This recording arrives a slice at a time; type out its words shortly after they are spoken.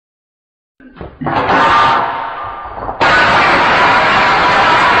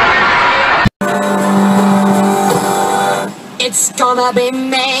It's gonna be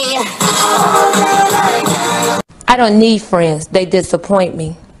me. I don't need friends. They disappoint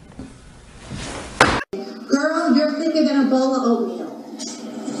me. Girl, you're thicker than a bowl of oatmeal.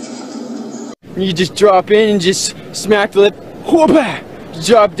 You just drop in and just smack the lip. Whoop-ah!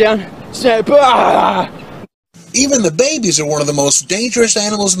 Drop down. Snap. Ah! Even the babies are one of the most dangerous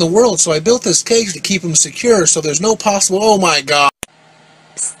animals in the world, so I built this cage to keep them secure so there's no possible... Oh my god.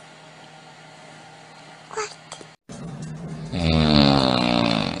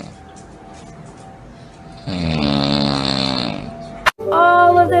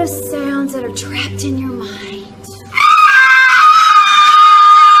 All of those sounds that are trapped in your mind.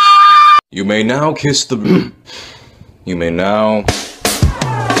 You may now kiss the... You may now...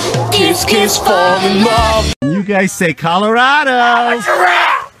 Kiss, kiss, fall in love. You guys say Colorado.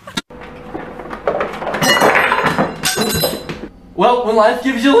 Well, when life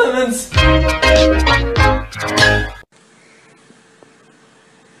gives you lemons.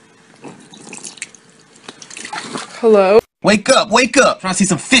 Hello? Wake up, wake up. Trying to see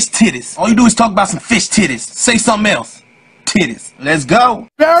some fish titties. All you do is talk about some fish titties. Say something else. Titties. Let's go.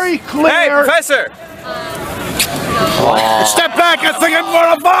 Very clear. Hey, Professor! Step back, I think I'm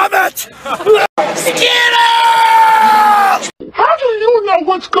gonna vomit! How do you know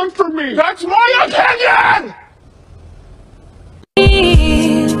what's good for me? That's my opinion!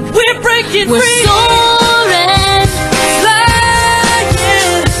 We're breaking free. We're soaring, flying.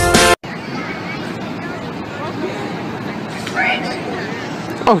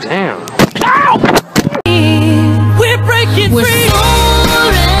 Oh, damn. Ow! We're breaking free. We're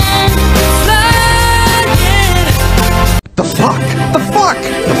soaring, flying. The fuck? The fuck?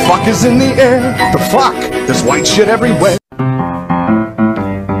 The fuck is in the air. The fuck? There's white shit everywhere.